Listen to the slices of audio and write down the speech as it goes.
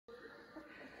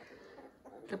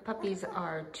The puppies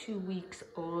are 2 weeks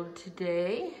old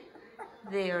today.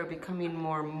 They are becoming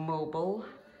more mobile.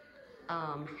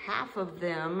 Half of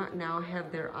them now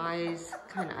have their eyes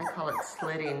I call it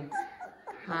slitting.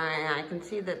 I can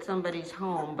see that somebody's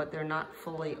home, but they're not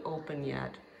fully open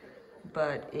yet.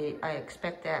 But I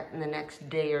expect that in the next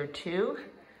day or two.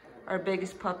 Our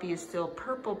biggest puppy is still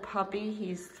Purple Puppy.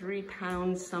 He's 3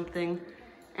 pounds something.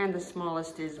 And the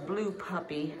smallest is Blue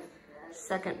Puppy,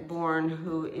 second born,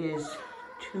 who is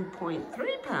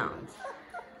 2.3 pounds.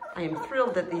 I am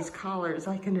thrilled that these collars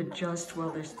I can adjust while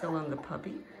they're still on the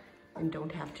puppy and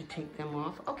don't have to take them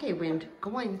off. Okay, Wind,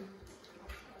 go on.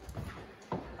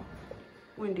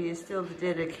 Wendy is still the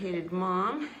dedicated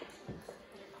mom.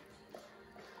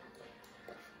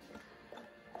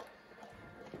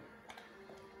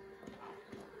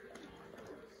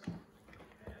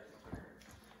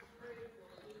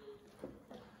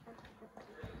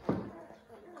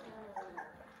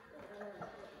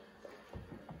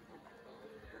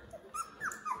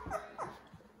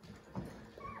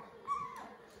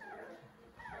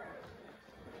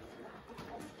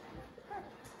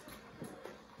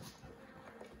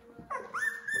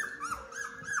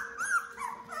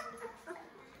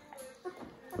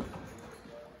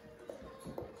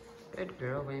 Good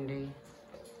girl, Wendy.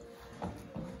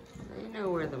 They know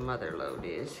where the mother load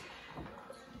is.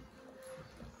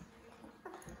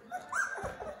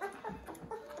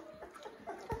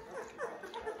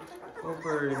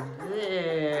 Over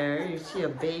there, you see a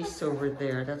base over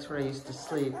there. That's where I used to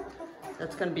sleep.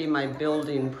 That's going to be my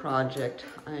building project.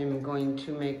 I'm going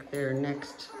to make their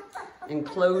next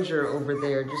enclosure over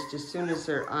there. Just as soon as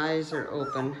their eyes are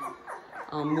open,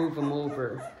 I'll move them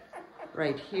over.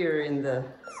 Right here in the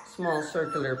small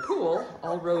circular pool,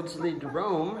 all roads lead to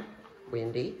Rome,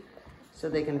 Wendy, so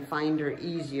they can find her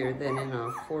easier than in a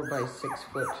 4 by 6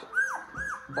 foot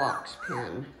box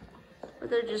pen. But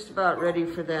they're just about ready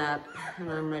for that, and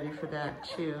I'm ready for that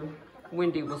too.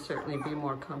 Wendy will certainly be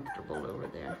more comfortable over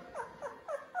there.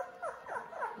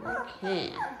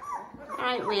 Okay. All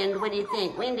right, Wind, what do you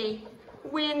think? Wendy,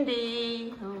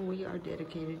 Wendy. Oh, we are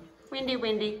dedicated. Wendy,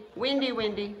 Wendy, Wendy,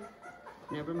 Wendy.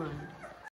 Never mind.